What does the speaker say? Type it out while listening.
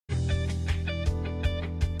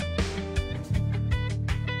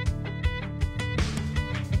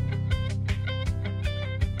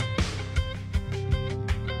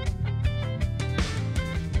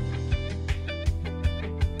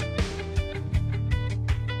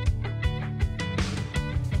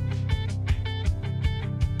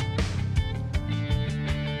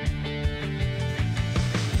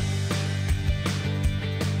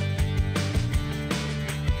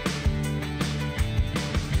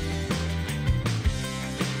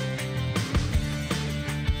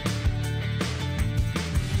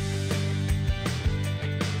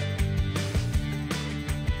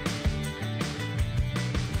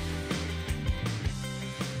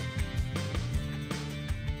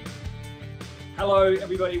Hello,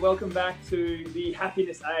 everybody. Welcome back to the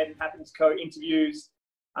Happiness Aid and Happiness Co interviews.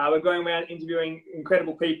 We're going around interviewing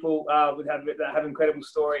incredible people that have incredible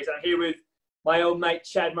stories. I'm here with my old mate,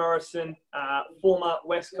 Chad Morrison, former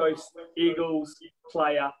West Coast Eagles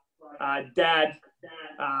player, dad,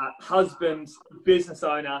 husband, business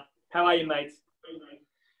owner. How are you, mate?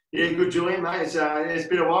 Yeah, good, Julian, mate. It's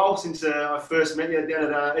been a while since I first met you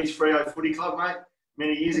down at East Freo Footy Club, mate,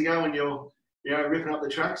 many years ago when you're ripping up the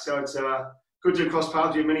track. So it's good to cross paths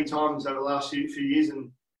with you many times over the last few years,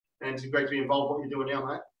 and it's great to be involved in what you're doing now,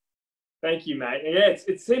 mate. Thank you, mate. Yeah,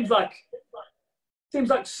 it seems like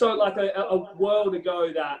a world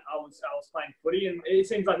ago that I was playing footy, and it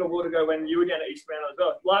seems like a world ago when you were down at East Freo as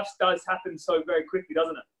well. Life does happen so very quickly,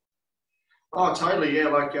 doesn't it? Oh, totally, yeah.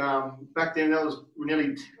 Like back then, that was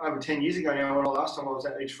nearly over 10 years ago now when the last time I was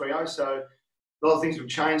at East Freo. So a lot of things have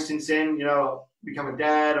changed since then. You know, I've become a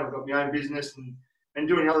dad, I've got my own business and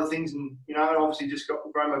doing other things. And, you know, obviously just got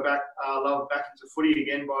grown my love back into footy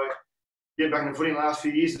again by getting back into footy in the last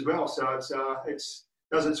few years as well. So it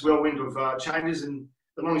does its whirlwind of changes. And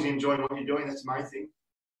as long as you're enjoying what you're doing, that's the main thing.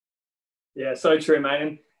 Yeah, so true, mate.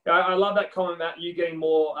 And I love that comment about you getting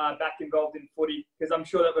more back involved in footy, because I'm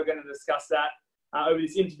sure that we're going to discuss that over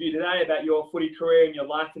this interview today about your footy career and your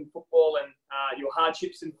life in football and your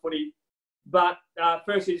hardships in footy. But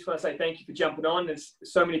firstly, I just want to say thank you for jumping on. There's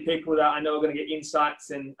so many people that I know are going to get insights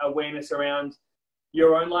and awareness around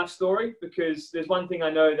your own life story, because there's one thing I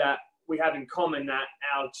know that we have in common, that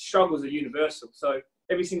our struggles are universal. So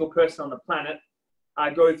every single person on the planet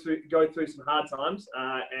go through some hard times,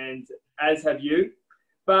 and as have you.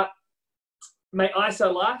 But, mate,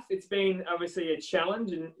 ISO life, it's been obviously a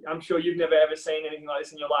challenge, and I'm sure you've never ever seen anything like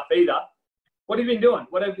this in your life either. What have you been doing?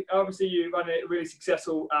 Obviously, you run a really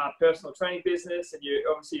successful personal training business, and you're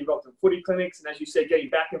obviously involved in footy clinics, and as you said, getting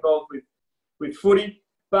back involved with footy.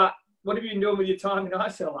 But what have you been doing with your time in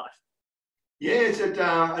ISO life? Yeah, it's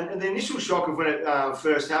the initial shock of when it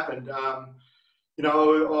first happened. You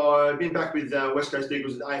know, I've been back with West Coast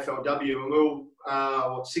Eagles at the AFLW, and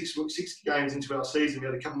we're six games into our season. We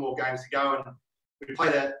had a couple more games to go, and we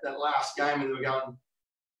played that last game, and we're going,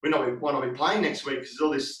 why not be playing next week? Because all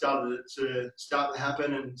this started to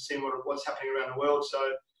happen, and seeing what's happening around the world. So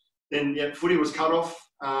then, yeah, footy was cut off.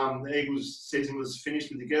 The Eagles season was finished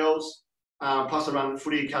with the girls. Plus, I run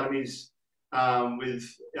footy academies with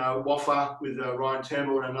WAFA, with Ryan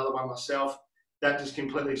Turnbull, and another one myself. That just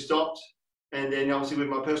completely stopped. And then obviously with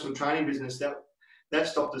my personal training business, that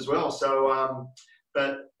stopped as well. So,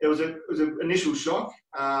 but it was an initial shock.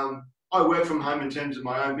 I work from home in terms of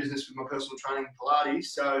my own business with my personal training Pilates.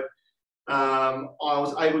 So I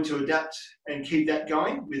was able to adapt and keep that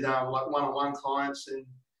going with like one-on-one clients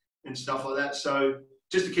and stuff like that. So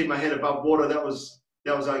just to keep my head above water, that was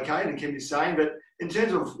okay to keep me sane. But in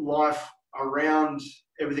terms of life around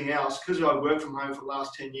everything else, because I worked from home for the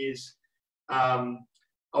last 10 years,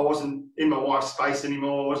 I wasn't in my wife's space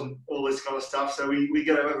anymore. I wasn't all this kind of stuff. So we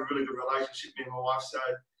got to have a really good relationship, me and my wife. So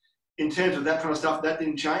in terms of that kind of stuff, that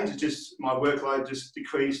didn't change. It's just my workload just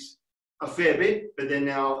decreased a fair bit. But then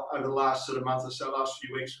now over the last sort of month or so, last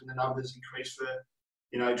few weeks, when the numbers increased for,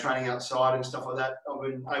 you know, training outside and stuff like that, I've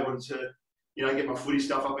been able to, you know, get my footy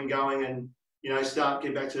stuff up and going and, you know,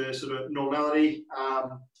 get back to sort of normality.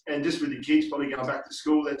 And just with the kids probably going back to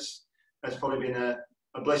school, that's probably been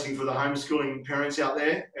a blessing for the homeschooling parents out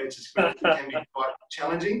there. It can be quite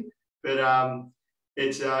challenging, but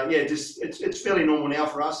it's fairly normal now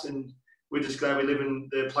for us, and we're just glad we live in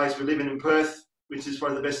the place we live in Perth, which is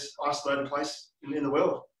probably the best isolated place in the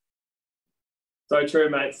world. So true,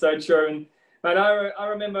 mate. So true. And mate, I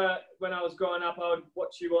remember when I was growing up, I would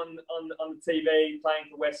watch you on the TV playing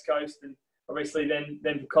for West Coast, and obviously then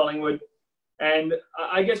for Collingwood. And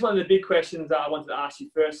I guess one of the big questions that I wanted to ask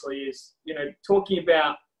you firstly is, you know, talking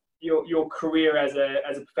about your career as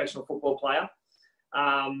a professional football player,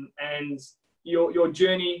 and your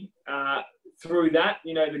journey through that,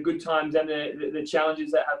 you know, the good times and the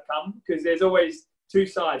challenges that have come, because there's always two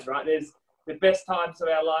sides, right? There's the best times of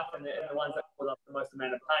our life and the ones that cause us the most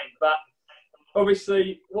amount of pain. But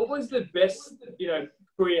obviously, what was the best, you know,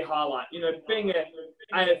 career highlight? You know, being an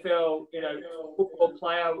AFL, you know, football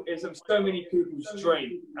player is of so many people's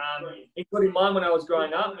dream, including mine when I was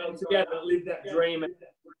growing up, and to be able to live that dream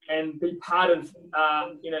and be part of,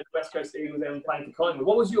 you know, the West Coast Eagles and playing for Collingwood.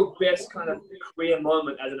 What was your best kind of career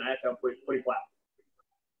moment as an AFL footy player?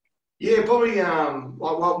 Yeah, probably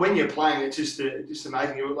like when you're playing, it's just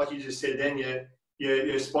amazing. Like you just said, then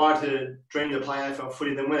you aspire to dream to play AFL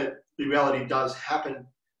footy. Then when the reality does happen,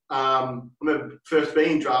 I remember first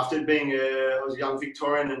being drafted, I was a young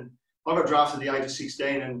Victorian, and I got drafted at the age of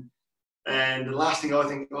 16, and And the last thing I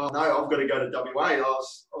think, oh no, I've got to go to WA. I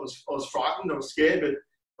was frightened, I was scared, but it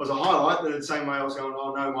was a highlight. But the same way I was going,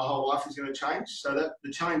 oh no, my whole life is going to change. So that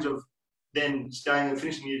the change of then staying and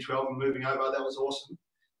finishing Year 12 and moving over, that was awesome.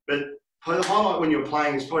 But the highlight when you're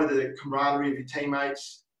playing is probably the camaraderie of your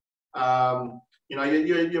teammates. You know,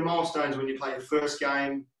 your milestones when you play your first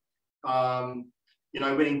game. You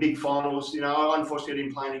know, winning big finals. You know, I unfortunately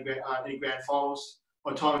didn't play any grand finals.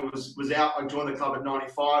 My timing was out. I joined the club at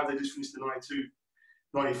 95. They just finished the 92,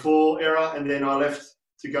 94 era, and then I left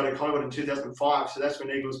to go to Collingwood in 2005. So that's when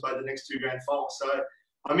Eagles played the next two grand finals. So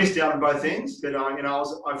I missed out on both ends, but you know, I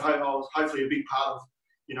was hopefully a big part of,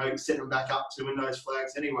 you know, setting them back up to win those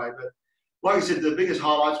flags anyway. But like I said, the biggest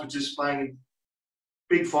highlights were just playing in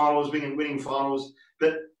big finals, winning finals,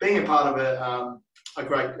 but being a part of a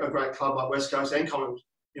great club like West Coast and Collingwood.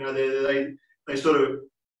 You know, they sort of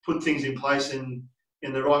put things in place in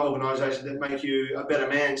the right organisation that make you a better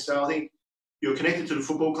man. So I think you're connected to the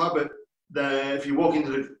football club, but if you walk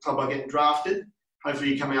into the club by getting drafted,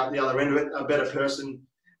 hopefully you come out the other end of it a better person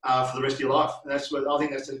for the rest of your life. And that's what I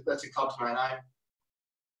think. That's a club's main aim.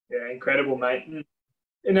 Yeah, incredible, mate.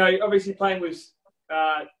 You know, obviously playing with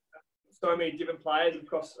so many different players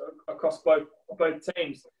across both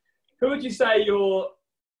teams. Who would you say your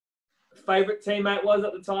favourite teammate was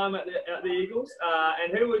at the time at the Eagles,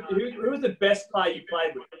 and who was the best player you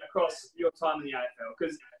played with across your time in the AFL?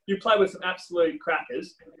 Because you played with some absolute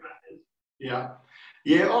crackers. Yeah.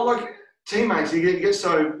 Oh, like teammates, you get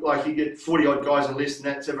so like you get 40 odd guys on the list, and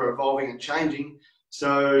that's ever evolving and changing.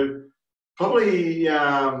 So probably you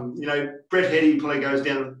know, Brett Heady probably goes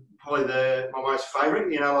down probably my most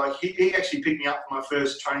favourite. You know, like he actually picked me up for my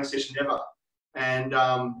first training session ever, and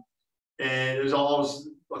I was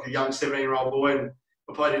like a young 17-year-old boy, and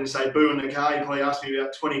I probably didn't say boo in the car. He probably asked me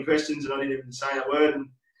about 20 questions, and I didn't even say a word.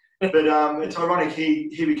 But it's ironic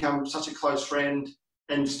he became such a close friend,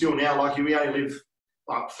 and still now, like we only live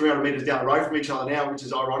like 300 metres down the road from each other now, which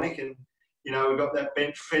is ironic. And you know, we've got that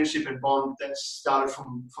friendship and bond that started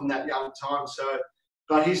from that young time. So,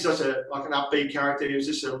 but he's such an upbeat character. He was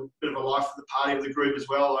just a bit of a life of the party of the group as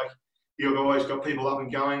well. Like you've always got people up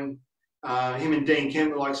and going. Him and Dean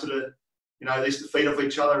Kemp were like sort of, you know, they used to feed off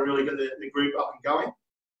each other and really got the group up and going.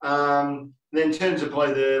 And then in terms of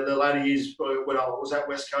probably the later years when I was at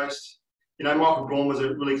West Coast, you know, Michael Braun was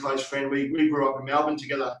a really close friend. We grew up in Melbourne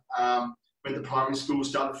together, went to primary school,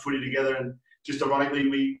 started footy together, and just ironically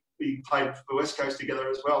we played for West Coast together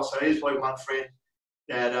as well. So he's probably one friend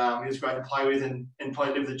that he was great to play with and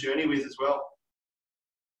probably live the journey with as well.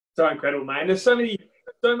 So incredible, mate. And there's so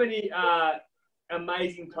many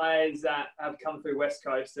amazing players that have come through West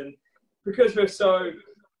Coast, and because we're so,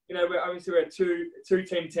 you know, we're a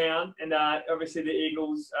two-team town, and obviously the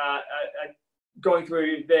Eagles are going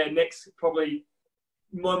through their next probably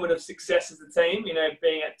moment of success as a team, you know,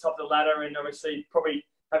 being at top of the ladder and obviously probably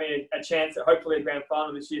having a chance at hopefully a grand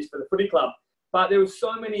final this year for the footy club. But there were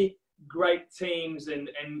so many great teams and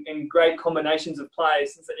great combinations of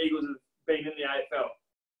players since the Eagles have been in the AFL.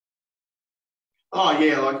 Oh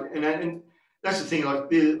yeah, like and that's the thing. Like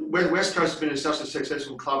the West Coast has been such a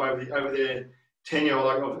successful club over their tenure,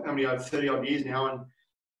 like of how many, over 30 odd years now, and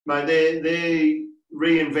mate, they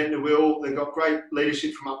reinvent the wheel. They've got great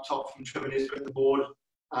leadership from up top, from Trevor Nisbet at the board.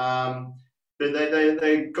 But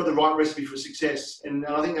they got the right recipe for success, and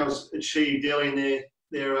I think that was achieved early in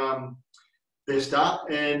their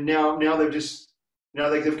start. And now they've just, you know,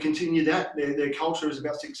 they've continued that. Their culture is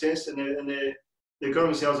about success, and they've got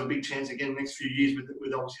themselves a big chance again the next few years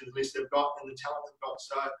with obviously the list they've got and the talent they've got.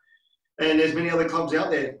 So, and there's many other clubs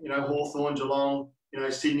out there, you know, Hawthorn, Geelong, you know,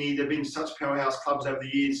 Sydney. They've been such powerhouse clubs over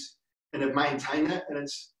the years, and they've maintained that. And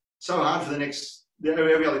it's so hard for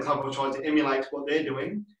every other club will try to emulate what they're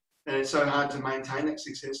doing, and it's so hard to maintain that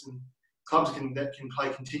success. And clubs that can play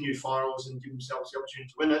continued finals and give themselves the opportunity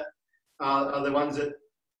to win it are the ones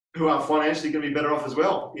who are financially going to be better off as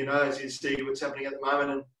well. You know, as you see what's happening at the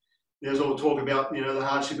moment, and there's all talk about, you know, the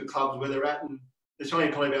hardship of clubs where they're at, and there's only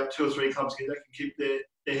probably about 2 or 3 clubs that can keep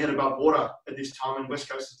their head above water at this time, and West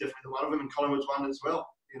Coast is definitely one of them, and Collingwood's one as well.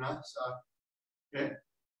 You know, so yeah.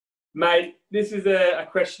 Mate, this is a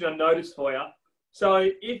question I noticed for you. So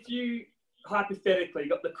if you hypothetically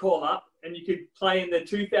got the call up and you could play in the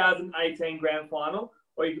 2018 grand final,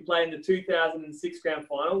 or you could play in the 2006 grand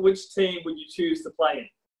final, which team would you choose to play in?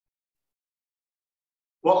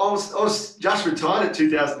 Well, I was just retired at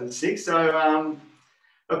 2006, so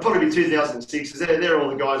it'd probably be 2006. They're all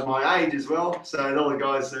the guys my age as well, so they're all the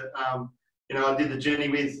guys that you know, I did the journey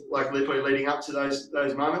with, like probably leading up to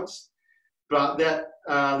those moments. But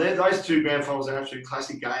those 2 grand finals are absolute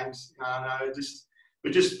classic games.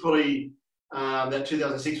 We're just probably that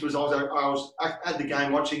 2006 was I was at the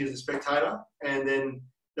game watching as a spectator, and then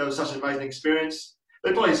that was such an amazing experience.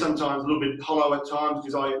 But probably sometimes a little bit hollow at times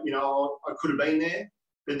because I could have been there.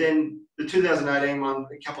 But then the 2018 one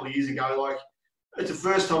a couple of years ago, like it's the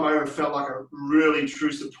first time I ever felt like a really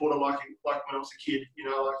true supporter, like when I was a kid.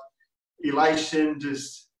 Like elation,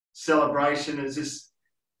 just celebration. It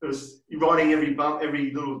was riding every bump,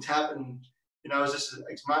 every little tap, and it was just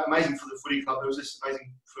it's amazing for the footy club. It was just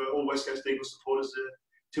amazing for all West Coast Eagles supporters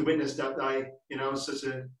to witness that day. It was such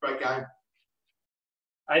a great game.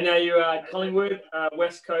 I know you are Collingwood,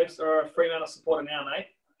 West Coast, or a Fremantle supporter now, mate.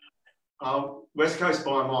 West Coast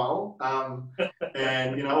by a mile,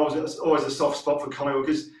 and I was always a soft spot for Collingwood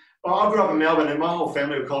because I grew up in Melbourne and my whole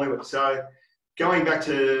family were Collingwood. So going back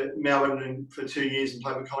to Melbourne for 2 years and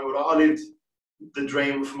playing for Collingwood, I lived the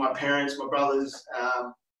dream for my parents, my brothers.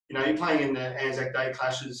 You're playing in the Anzac Day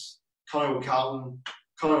clashes, Collingwood, Carlton,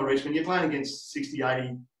 Collingwood, Richmond. You're playing against 60,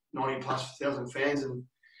 80, 90 plus thousand fans, and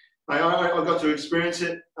I got to experience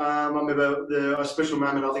it. I remember a special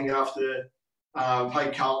moment, I think, after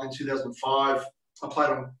played Carlton in 2005. I played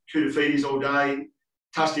on Kudafidis all day,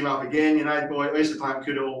 touched him up again. I used to play on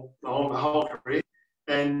Kuda my whole career.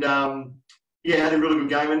 And, had a really good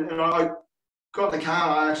game. And I got in the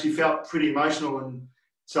car, I actually felt pretty emotional. And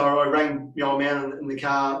so I rang the old man in the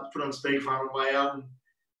car, put on speakerphone on the way out, and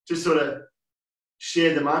just sort of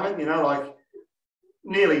shared the moment, like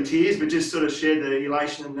nearly tears, but just sort of shared the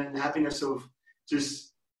elation and the happiness of just,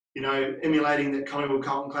 emulating that Collingwood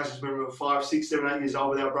Carlton clashes when we were 5, 6, 7, 8 years old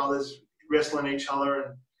with our brothers, wrestling each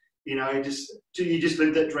other, and you just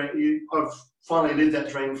lived that dream. I've finally lived that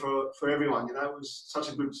dream for everyone. It was such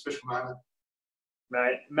a good, special moment.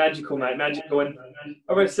 Mate, magical, mate, magical, and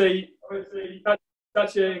obviously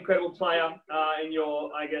such an incredible player in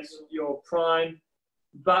your prime,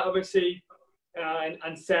 but obviously.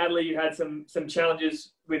 And sadly, you had some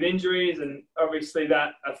challenges with injuries, and obviously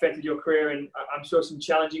that affected your career in, I'm sure, some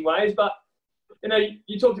challenging ways. But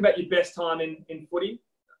you talked about your best time in footy.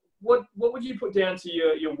 What would you put down to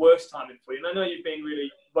your worst time in footy? And I know you've been really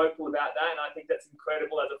vocal about that, and I think that's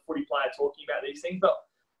incredible as a footy player talking about these things. But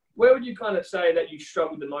where would you kind of say that you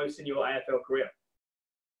struggled the most in your AFL career?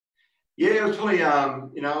 Yeah, it was probably I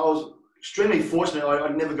was extremely fortunate. I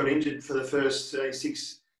never got injured for the first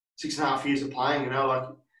 6.5 years of playing,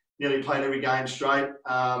 nearly played every game straight,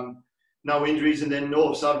 no injuries, and then all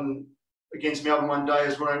of a sudden against Melbourne one day, I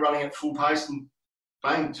was running at full pace and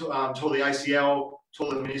bang, tore the ACL,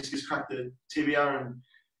 tore the meniscus, cracked the tibia, and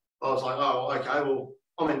I was like, oh, okay, well,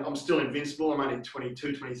 I'm still invincible. I'm only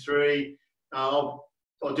 22, 23. I'll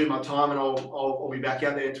do my time and I'll be back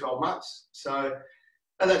out there in 12 months. So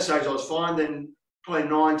at that stage, I was fine. Then probably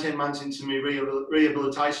 9, 10 months into my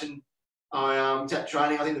rehabilitation, I tapped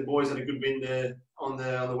training. I think the boys had a good win there on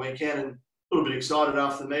the weekend, and a little bit excited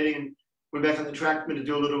after the meeting, and went back on the track, went to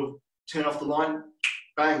do a little turn off the line,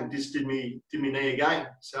 bang, just did me knee again.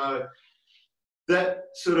 So that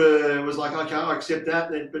sort of was like, okay, I accept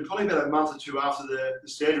that. But probably about a month or two after the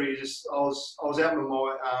surgery, I was out with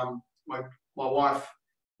my wife,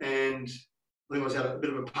 and I think I was at a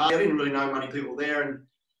bit of a party. I didn't really know many people there, and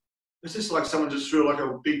it's just like someone just threw like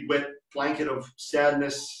a big wet blanket of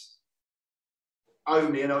sadness over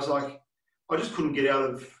me, and I was like, I just couldn't get out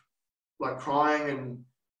of like crying and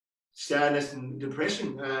sadness and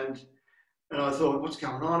depression, and I thought, what's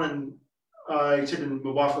going on? And I said to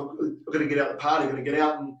my wife, I've got to get out the party, I've got to get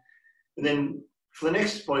out, and then for the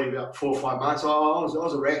next probably about 4 or 5 months, I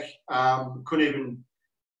was a wreck. Couldn't even,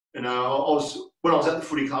 when I was at the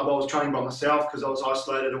footy club, I was training by myself because I was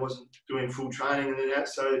isolated. I wasn't doing full training and that.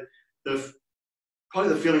 So probably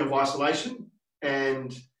the feeling of isolation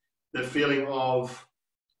and the feeling of,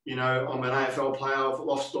 I'm an AFL player. I've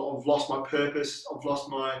lost my purpose. I've lost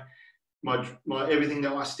my everything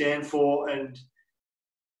that I stand for, and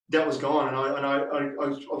that was gone. And I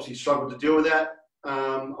obviously struggled to deal with that.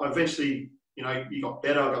 I eventually, you got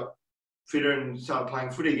better. I got fitter and started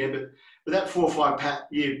playing footy again. But that 4 or 5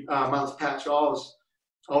 months patch, I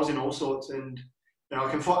was in all sorts, and I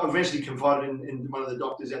eventually confided in one of the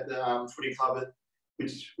doctors at the footy club,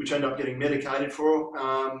 which ended up getting medicated for,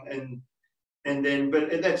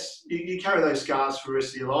 but that's you carry those scars for the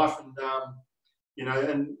rest of your life, and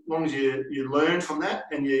and as long as you learn from that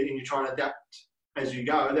and you try and adapt as you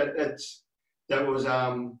go, that was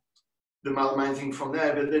the main thing from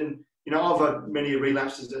there. But then I've had many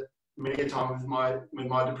relapses at many a time with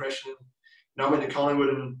my depression. I went to Collingwood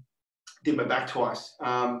and did my back twice.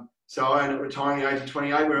 So I ended up retiring at the age of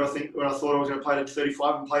 28, where I thought I was going to play to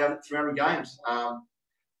 35 and play 300 games.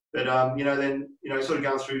 Then sort of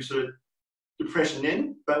going through sort of depression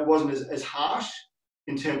then, but it wasn't as harsh.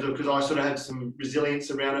 in terms of, because I sort of had some resilience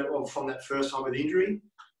around it from that first time with injury.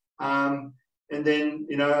 And then,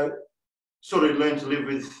 you know, sort of learned to live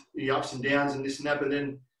with the ups and downs and this and that. But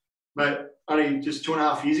then, mate, only just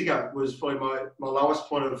 2.5 years ago was probably my lowest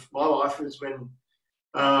point of my life, was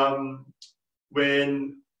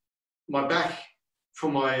when my back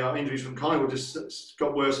from my injuries from Collingwood just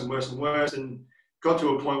got worse and worse and worse, and got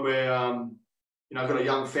to a point where, you know, I've got a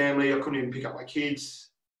young family. I couldn't even pick up my kids.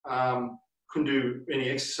 Couldn't do any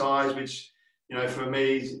exercise, which, you know, for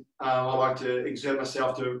me, I like to exert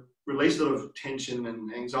myself to release a lot of tension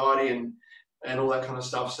and anxiety and all that kind of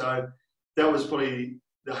stuff. So that was probably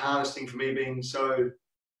the hardest thing for me, being so,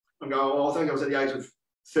 I'm going, well, I think I was at the age of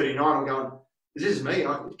 39. I'm going, this is me.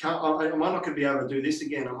 Am I not going to be able to do this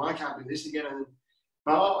again? I can't do this again. And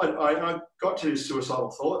I got to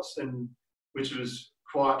suicidal thoughts, and which was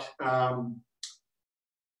quite,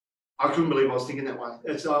 I couldn't believe I was thinking that way.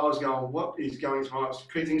 I was going, what is going on?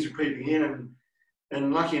 Things are creeping in,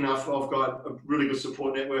 and lucky enough, I've got a really good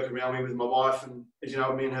support network around me with my wife, and as you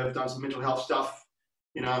know, me and her have done some mental health stuff,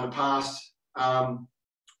 you know, in the past.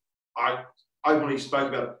 I openly spoke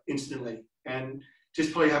about it instantly, and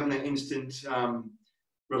just probably having that instant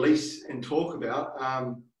release and talk about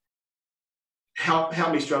helped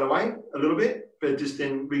me straight away a little bit, but just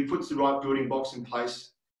then we put the right building blocks in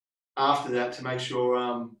place after that to make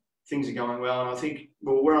sure things are going well. And I think,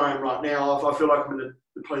 well, where I am right now, I feel like I'm in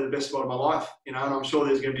probably the best spot of my life, you know, and I'm sure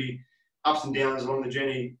there's going to be ups and downs along the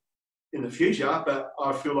journey in the future, but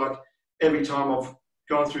I feel like every time I've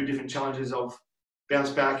gone through different challenges, I've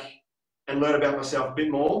bounced back and learned about myself a bit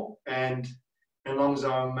more, and as long as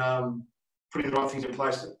I'm putting the right things in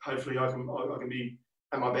place, hopefully I can be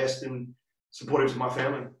at my best and supportive to my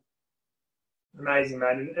family. Amazing,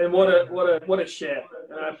 man, and what a share.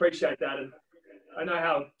 And I appreciate that, and I know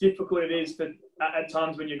how difficult it is at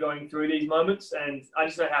times when you're going through these moments, and I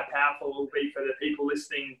just know how powerful it will be for the people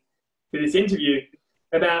listening to this interview.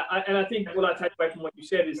 And I think what I take away from what you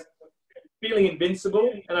said is feeling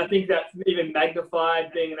invincible, and I think that's even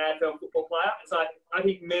magnified being an AFL football player. It's like, I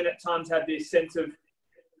think men at times have this sense of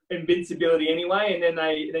invincibility anyway, and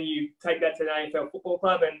then you take that to an AFL football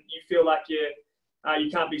club, and you feel like you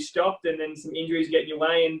can't be stopped, and then some injuries get in your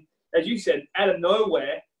way, and as you said, out of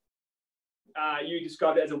nowhere, you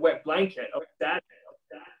described it as a wet blanket of sadness,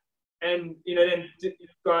 and you know, then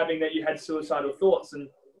describing that you had suicidal thoughts. And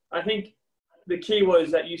I think the key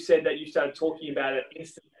was that you said that you started talking about it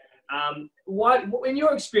instantly. Why, in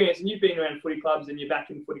your experience, and you've been around footy clubs and you're back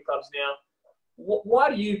in footy clubs now, why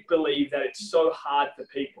do you believe that it's so hard for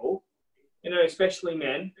people, you know, especially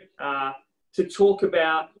men, to talk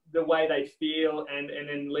about the way they feel and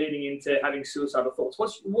then leading into having suicidal thoughts?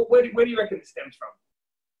 Where do you reckon it stems from?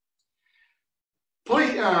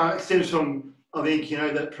 Probably stems from, I think, you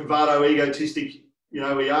know, that bravado, egotistic, you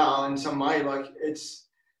know, we are in some way. Like, it's,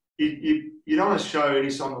 you don't want to show any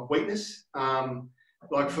sign of weakness.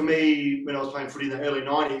 Like for me, when I was playing footy in the early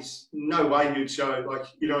 90s, no way you'd show, like,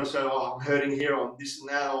 you don't want to say, oh, I'm hurting here on this and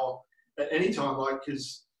that, or at any time, like,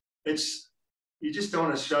 because it's, you just don't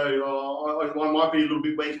want to show, oh, I might be a little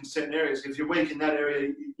bit weak in certain areas. If you're weak in that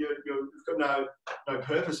area, you've got no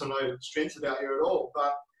purpose or no strength about you at all.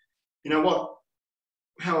 But you know what?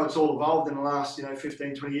 How it's all evolved in the last, you know,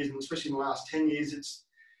 15, 20 years, and especially in the last 10 years, it's,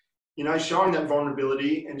 you know, showing that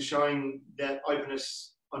vulnerability and showing that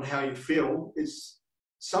openness on how you feel is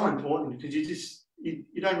so important, because you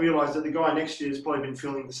don't realise that the guy next to you has probably been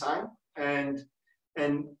feeling the same, and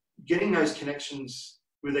getting those connections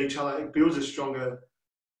with each other, it builds a stronger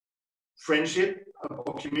friendship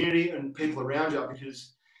or community and people around you.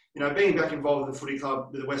 Because, you know, being back involved with the footy club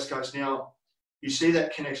with the West Coast now, you see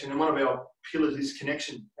that connection, and one of our pillars is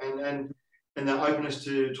connection and that openness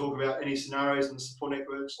to talk about any scenarios and the support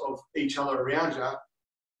networks of each other around you.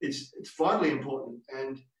 It's vitally important.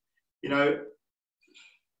 And, you know,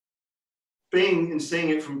 being and seeing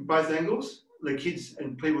it from both angles, the kids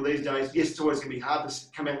and people these days, yes, it's always going to be hard to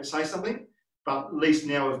come out and say something, but at least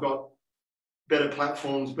now we've got better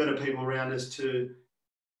platforms, better people around us to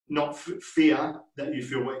not fear that you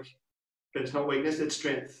feel weak. But it's not weakness, it's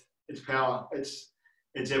strength, it's power, it's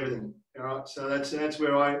everything. All right, so that's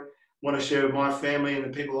where I want to share with my family and the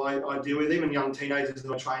people I deal with, even young teenagers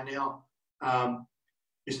that I train now.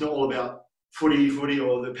 It's not all about footy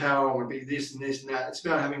or the power, I want to be this and this and that. It's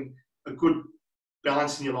about having a good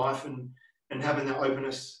balance in your life and having that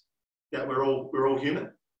openness that we're all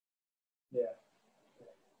human. Yeah,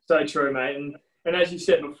 so true, mate. And as you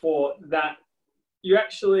said before, that you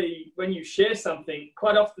actually, when you share something,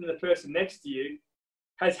 quite often the person next to you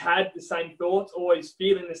has had the same thoughts, always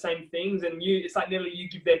feeling the same things, and it's like nearly you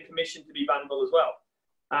give them permission to be vulnerable as well.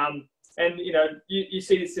 And, you know, you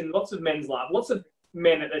see this in lots of men's life. Lots of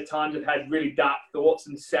men at their times have had really dark thoughts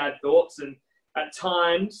and sad thoughts, and at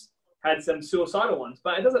times had some suicidal ones.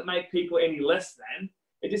 But it doesn't make people any less than.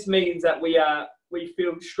 It just means that we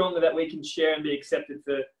feel stronger that we can share and be accepted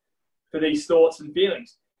for these thoughts and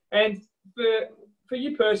feelings. And for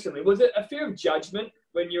you personally, was it a fear of judgment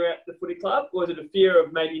when you were at the footy club, or was it a fear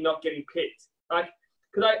of maybe not getting picked? Like,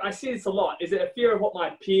 because I see this a lot. Is it a fear of what my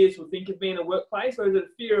peers will think of me in a workplace, or is it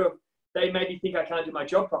a fear of they maybe think I can't do my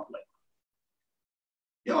job properly?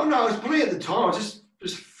 Yeah, well, no, it was probably at the time. It was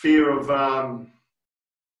just fear of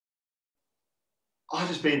I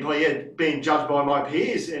just being judged by my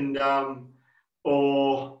peers, and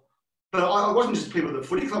but I wasn't just people at the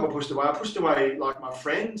footy club I pushed away. I pushed away like my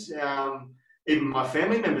friends, even my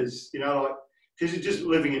family members. You know, like because just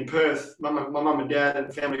living in Perth, my mum and dad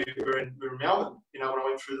and family were in Melbourne. You know, when I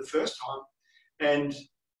went through the first time, and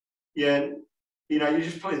yeah, you know, you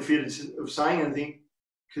just probably feared of saying anything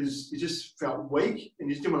because you just felt weak and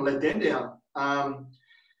you just didn't want to let them down.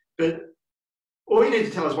 But all you need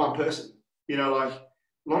to tell is one person. You know, like as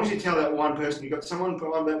long as you tell that one person, you've got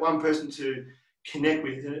that one person to connect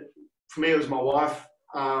with. And for me, it was my wife.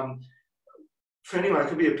 For anyone, it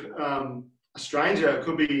could be a stranger, it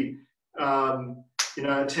could be you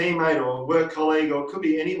know, a teammate or a work colleague, or it could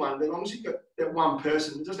be anyone. But as long as you've got that one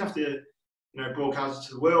person, it doesn't have to, you know, broadcast it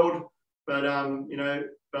to the world. But you know,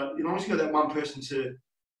 but as long as you've got that one person to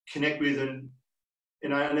connect with, and you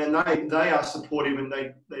know, and then they are supportive and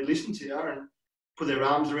they listen to you and put their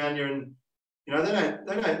arms around you, and you know,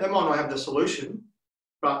 they might not have the solution,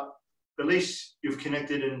 but at least you've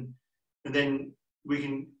connected, and then we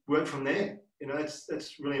can work from there. You know,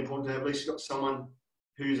 that's really important to have. At least you've got someone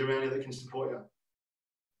who's around you that can support you.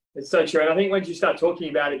 It's so true. And I think once you start talking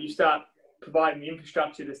about it, you start providing the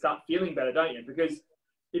infrastructure to start feeling better, don't you? Because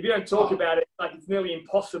if you don't talk about it, like it's nearly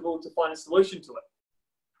impossible to find a solution to it.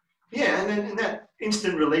 Yeah, and that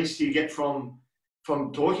instant release you get from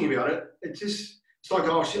talking about it, it's like,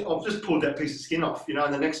 oh shit, I've just pulled that piece of skin off, you know,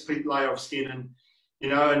 and the next layer of skin, and you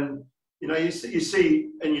know, you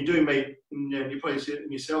see, and you do meet, and you probably see it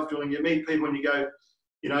in yourself, Julian. You meet people and you go,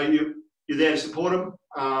 you know, you're there to support them.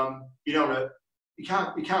 You don't want to, you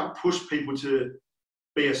can't push people to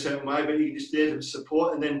be a certain way, but you're just there to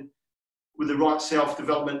support, and then with the right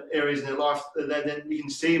self-development areas in their life, then you can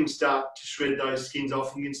see them start to shred those skins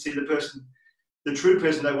off, and you can see the true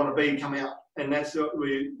person they want to be come out. And that's what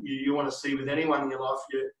you want to see with anyone in your life,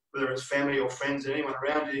 whether it's family or friends or anyone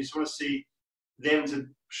around you. You just want to see them to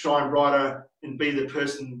shine brighter and be the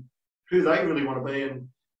person who they really want to be. And,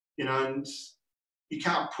 you know, and you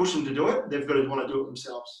can't push them to do it. They've got to want to do it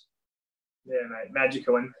themselves. Yeah, mate,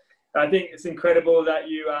 magical. And I think it's incredible that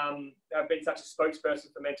you have been such a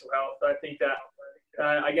spokesperson for mental health. I think that,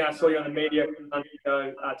 again, I saw you on the media a few months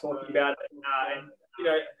ago talking about it. And, you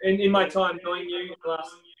know, in my time knowing you,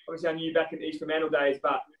 obviously I knew you back in the East Fremantle days,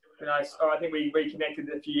 but, you know, I think we reconnected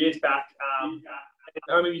a few years back.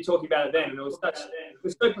 I remember you talking about it then, and it was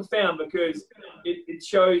so profound because it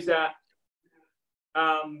shows that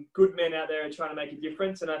good men out there are trying to make a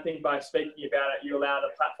difference, and I think by speaking about it, you allow the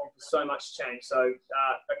platform for so much change. So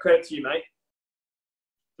a credit to you, mate.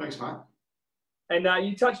 Thanks, mate. And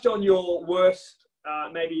you touched on your worst,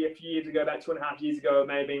 maybe a few years ago, about 2.5 years ago,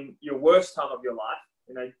 maybe your worst time of your life,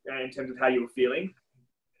 you know, in terms of how you were feeling.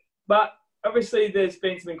 But obviously, there's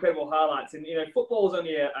been some incredible highlights, and you know, football is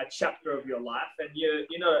only a chapter of your life, and you're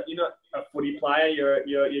not a footy player.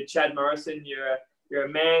 You're Chad Morrison. You're a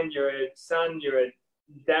man. You're a son. You're a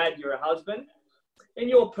dad. You're a husband. In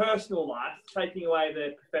your personal life, taking away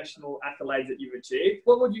the professional accolades that you've achieved,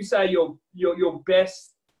 what would you say your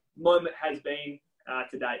best moment has been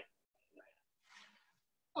to date?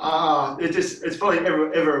 It's probably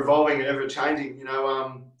ever evolving and ever changing. You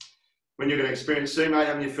know, when you're going to experience soon, mate,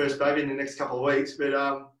 having your first baby in the next couple of weeks.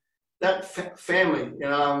 But that family,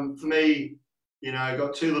 for me, you know, I've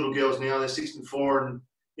got 2 little girls now. They're 6 and 4, and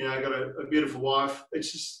you know, I've got a beautiful wife.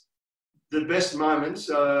 It's just the best moments.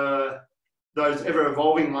 Those ever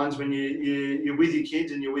evolving ones when you're with your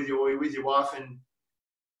kids and you're with your wife, and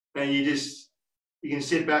you can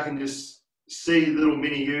sit back and just see the little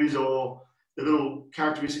mini yous or the little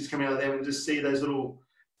characteristics coming out of them, and just see those little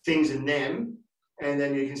things in them. And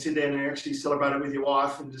then you can sit there and actually celebrate it with your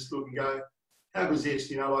wife and just look and go, how good is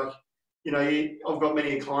this? You know, like, you know, I've got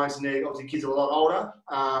many clients, and they're obviously kids are a lot older.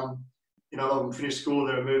 You know, a lot of them finished school,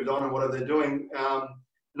 they're moved on and whatever they're doing. And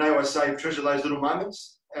they always say, treasure those little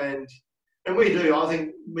moments. And we do. I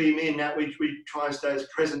think me and Nat, we try and stay as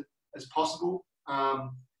present as possible,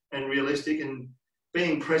 and realistic, and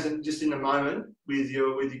being present just in the moment with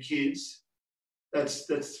your kids. That's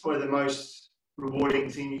probably the most rewarding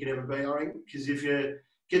thing you can ever be, I think. Because if you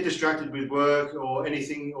get distracted with work or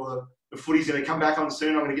anything, or the footy's going to come back on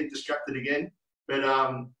soon, I'm going to get distracted again. But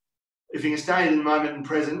if you can stay in the moment and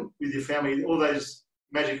present with your family, all those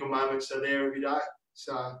magical moments are there every day.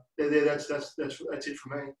 So they're there. That's it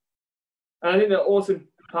for me. And I think the awesome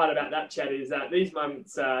part about that, Chad, is that these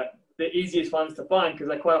moments are the easiest ones to find because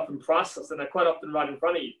they're quite often priceless and they're quite often right in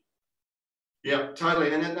front of you. Yeah,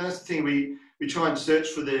 totally. And that's the thing. We try and search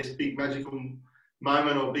for this big magical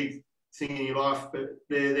moment or big thing in your life, but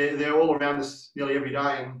they're all around us nearly every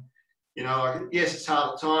day. And like, yes, it's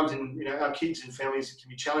hard at times, and our kids and families can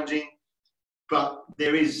be challenging, but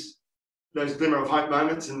there is those glimmer of hope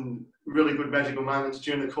moments and really good magical moments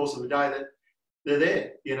during the course of the day that they're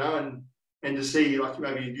there, and to see, like,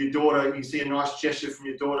 maybe your daughter, you see a nice gesture from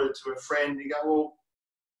your daughter to a friend, you go, well,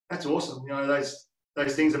 that's awesome.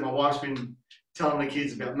 Those things that my wife's been telling the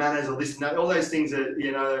kids about manners or this and that, all those things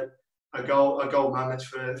are, are gold moments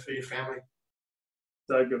for your family.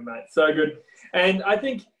 So good, mate. So good. And I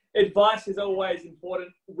think advice is always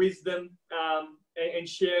important. Wisdom and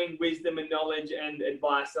sharing wisdom and knowledge and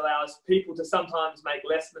advice allows people to sometimes make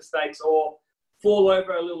less mistakes or fall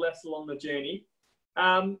over a little less along the journey.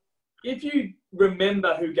 If you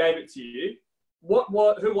remember who gave it to you, who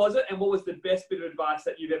was it, and what was the best bit of advice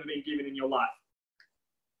that you've ever been given in your life?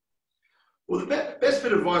 Well, the best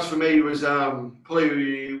bit of advice for me was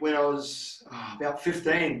probably when I was about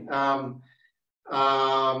 15. It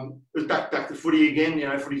was back to footy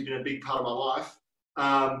again. Footy's been a big part of my life.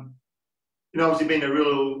 Obviously being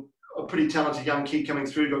a pretty talented young kid coming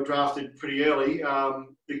through, got drafted pretty early.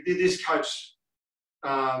 This coach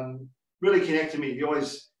really connected me.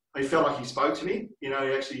 I felt like he spoke to me. He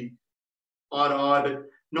actually eye to eye, but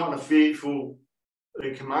not in a fearful,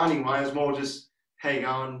 commanding way. It was more just, how you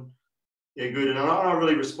going? Yeah, good. And I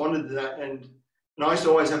really responded to that. And I used to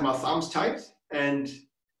always have my thumbs taped. And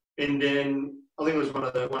then I think it was one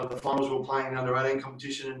of the finals we were playing in the under-18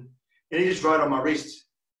 competition, and he just wrote on my wrist,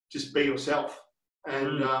 just be yourself.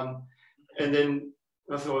 And then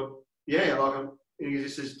I thought, yeah, like, he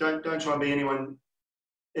just says, don't try and be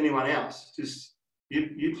anyone else. Just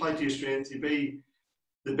you play to your strengths. You be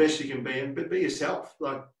the best you can be, but be yourself.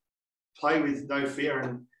 Like, play with no fear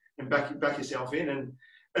and back yourself in.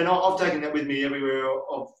 And I've taken that with me everywhere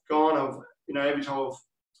I've gone. Every time I've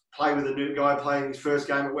played with a new guy playing his first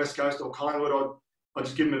game at West Coast or Collingwood, I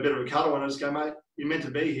just give him a bit of a cuddle and I just go, mate, you're meant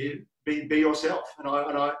to be here. Be yourself. And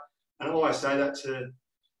I always say that to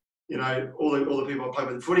all the people I play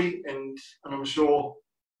with the footy, and I'm sure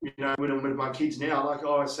when I'm with my kids now, like, I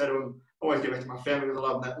always say to them, I always get back to my family because I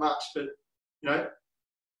love them that much. But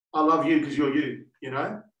I love you because you're you.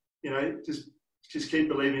 Just keep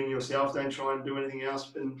believing in yourself. Don't try and do anything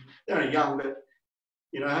else. And they're only young, but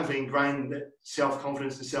hopefully ingrained that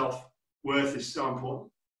self-confidence and self-worth is so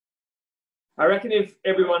important. I reckon if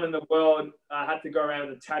everyone in the world had to go around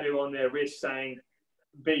with a tattoo on their wrist saying,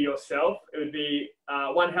 be yourself, it would be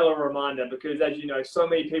one hell of a reminder, because as you know, so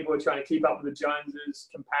many people are trying to keep up with the Joneses,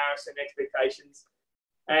 comparison, expectations.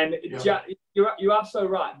 And you are so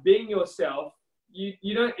right. Being yourself,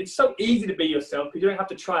 you don't, it's so easy to be yourself because you don't have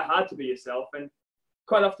to try hard to be yourself. And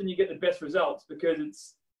quite often you get the best results because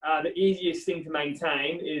it's the easiest thing to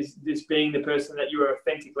maintain is just being the person that you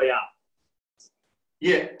authentically are.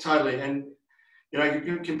 Yeah, totally. And,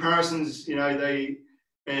 comparisons,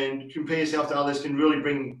 and compare yourself to others can really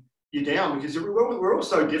bring you down because we're all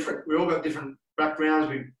so different. We all got different backgrounds.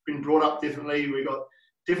 We've been brought up differently. We've got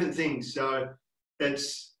different things. So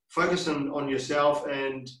it's focusing on yourself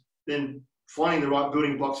and then finding the right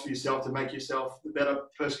building blocks for yourself to make yourself the better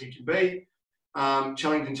person you can be.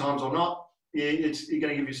 Challenging times or not, you're going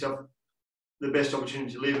to give yourself the best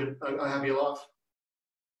opportunity to live a happier life.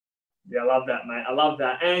 Yeah, I love that, mate. I love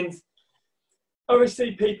that. And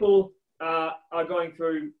obviously people are going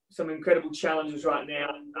through some incredible challenges right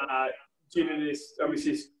now due to this,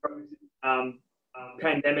 obviously,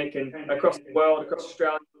 pandemic and across the world, across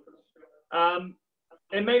Australia.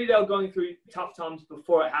 And maybe they were going through tough times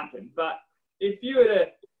before it happened. But if you were to,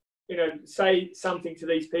 say something to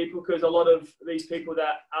these people, because a lot of these people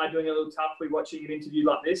that are doing a little toughly watching an interview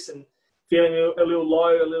like this and feeling a little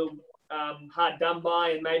low, a little hard done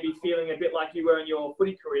by, and maybe feeling a bit like you were in your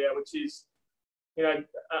footy career, which is,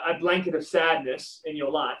 a blanket of sadness in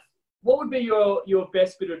your life, what would be your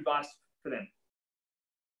best bit of advice for them?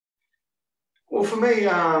 Well, for me,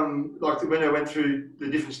 like when I went through the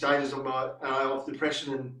different stages of my of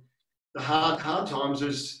depression and the hard times,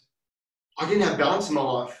 I didn't have balance in my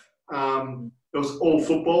life. It was all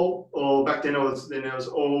football, or back then it was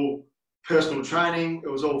all personal training. It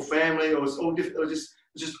was all family. It was all different. It was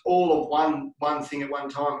just all of one thing at one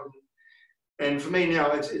time. And for me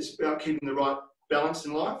now, it's about keeping the right balance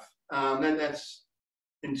in life. That's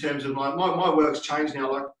in terms of my work's changed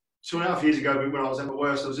now. Like 2.5 years ago, when I was at my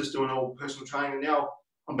worst, I was just doing all personal training, and now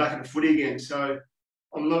I'm back in the footy again. So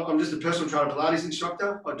I'm just a personal trainer Pilates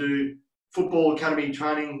instructor. I do football academy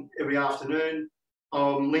training every afternoon.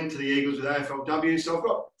 I'm linked to the Eagles with AFLW, so I've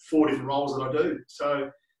got 4 different roles that I do.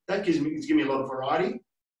 So that gives me a lot of variety.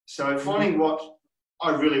 So finding what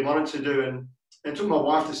I really wanted to do, and it took my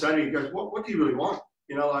wife to say to me, he goes, what do you really want?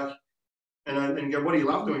 You know, like, and go, what do you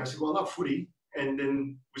love doing? I said, well, I love footy, and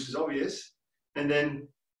then, which is obvious. And then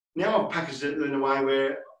now I've packaged it in a way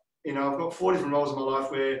where, you know, I've got 4 different roles in my life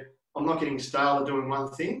where I'm not getting stale at doing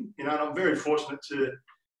one thing, you know, and I'm very fortunate to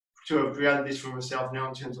have created this for myself now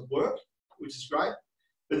in terms of work, which is great.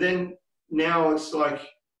 But then now it's like,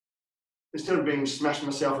 instead of being smashing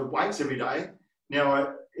myself with weights every day, now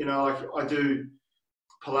I do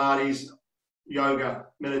Pilates, yoga,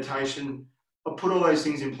 meditation. I put all those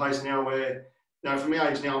things in place now where, you know, for my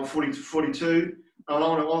age now, I'm 42, I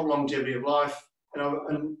want longevity of life.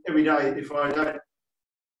 And every day, if I don't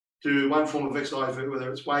do one form of exercise,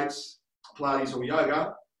 whether it's weights, Pilates or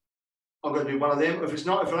yoga, I've got to do one of them.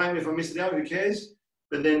 If I miss it out, who cares?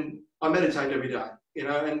 But then I meditate every day, you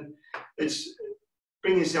know, and it's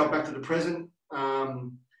bringing yourself back to the present.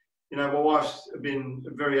 You know, my wife's been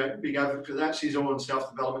a very big advocate for that. She's all in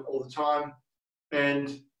self-development all the time.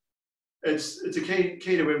 And it's a key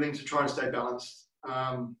to everything to try and stay balanced.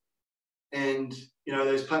 And, you know,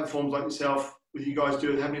 there's platforms like yourself, with you guys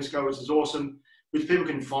doing Happiness Go, which is awesome, which people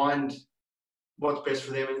can find what's best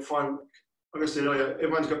for them and find, like I said earlier,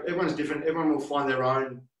 everyone's different. Everyone will find their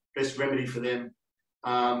own best remedy for them.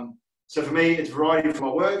 So for me, it's variety for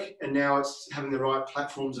my work, and now it's having the right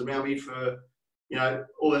platforms around me for, you know,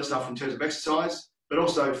 all that stuff in terms of exercise, but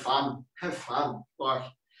also fun. Have fun, like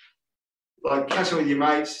catch up with your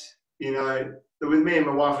mates. You know, with me and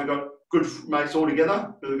my wife, we've got good mates all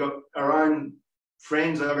together. We've got our own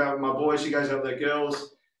friends. I go out with my boys. She goes out with her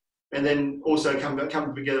girls, and then also come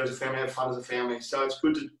together as a family, have fun as a family. So it's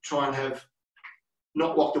good to try and have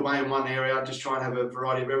not locked away in one area. Just try and have a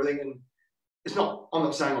variety of everything. And it's not. I'm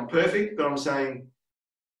not saying I'm perfect, but I'm saying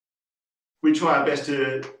we try our best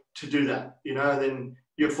to do that. You know, then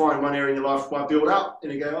you'll find one area in your life might build up,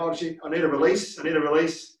 and you go, oh shit, I need a release.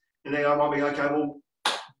 And then I might be, okay, well,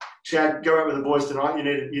 Chad, go out with the boys tonight. You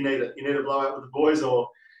need it. You need to blow out with the boys, or,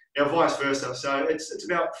 you know, vice versa. So it's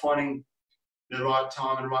about finding the right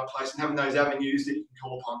time and the right place and having those avenues that you can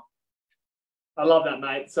call upon. I love that,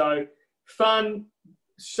 mate. So fun,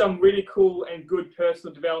 some really cool and good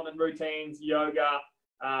personal development routines, yoga,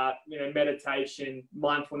 you know, meditation,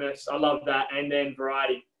 mindfulness. I love that. And then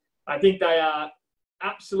variety. I think they are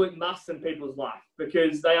absolute musts in people's life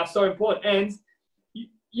because they are so important. And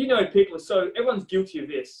you know, people are everyone's guilty of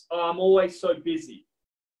this. Oh, I'm always so busy.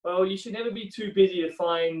 Well, you should never be too busy to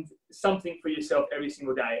find something for yourself every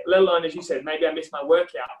single day, let alone, as you said, maybe I miss my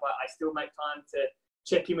workout, but I still make time to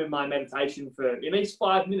check in with my meditation for at least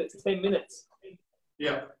 5 minutes, 10 minutes.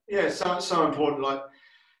 Yeah, so important. Like,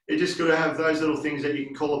 you just got to have those little things that you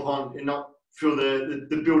can call upon and not feel the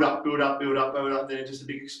build up, then just a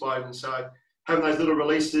big explosion. So having those little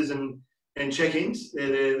releases and check-ins,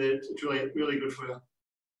 it's really good for you.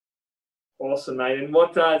 Awesome, mate. And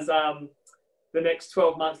what does the next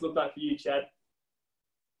 12 months look like for you, Chad?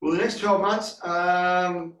 Well, the next 12 months,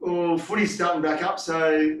 footy's starting back up,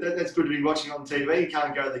 so that's good to be watching on TV. You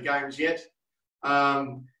can't go to the games yet.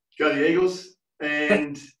 Go to the Eagles.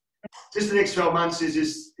 And just the next 12 months is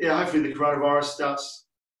just, hopefully the coronavirus starts.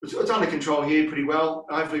 It's under control here pretty well.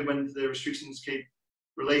 Hopefully when the restrictions keep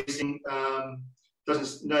releasing,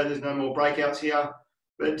 there's no more breakouts here.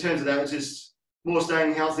 But in terms of that, it's just more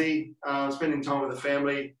staying healthy, spending time with the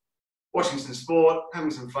family, watching some sport, having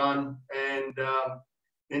some fun, and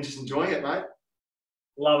just enjoying it, mate.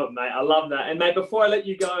 Love it, mate. I love that. And, mate, before I let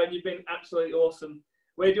you go, and you've been absolutely awesome,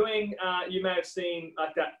 we're doing, you may have seen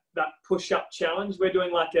like that push-up challenge. We're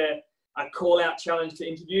doing like a call-out challenge to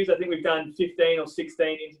interviews. I think we've done 15 or 16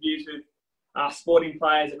 interviews with sporting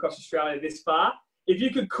players across Australia this far. If you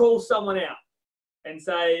could call someone out and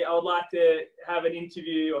say, I would like to have an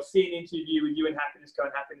interview or see an interview with you and Happiness Go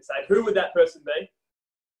and Happiness Aid, who would that person be?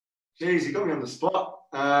 Jeez, you got me on the spot.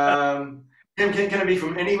 Can it be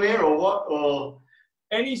from anywhere or what? Or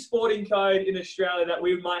any sporting code in Australia that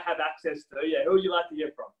we might have access to? Yeah, who would you like to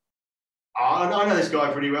hear from? I know this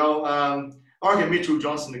guy pretty well. I reckon Mitchell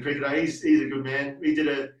Johnson, the cricketer, he's a good man. We did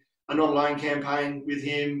a non-loan campaign with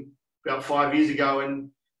him about 5 years ago,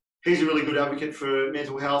 and he's a really good advocate for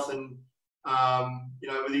mental health and, you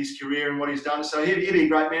know, with his career and what he's done. So he'd be a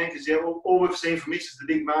great man because all we've seen from Mitch is the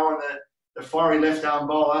big mo a fiery left-arm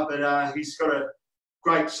bowler, but he's got a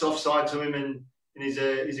great soft side to him, and he's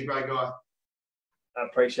a great guy. I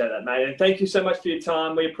appreciate that, mate. And thank you so much for your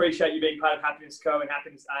time. We appreciate you being part of Happiness Co and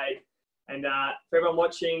Happiness Aid. And for everyone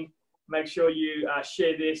watching, make sure you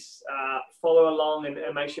share this, follow along, and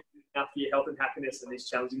make sure you look after your health and happiness in these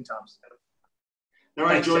challenging times. All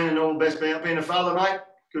right, Julian, and all the best. Being a father, mate.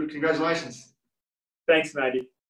 Good, congratulations. Thanks, matey.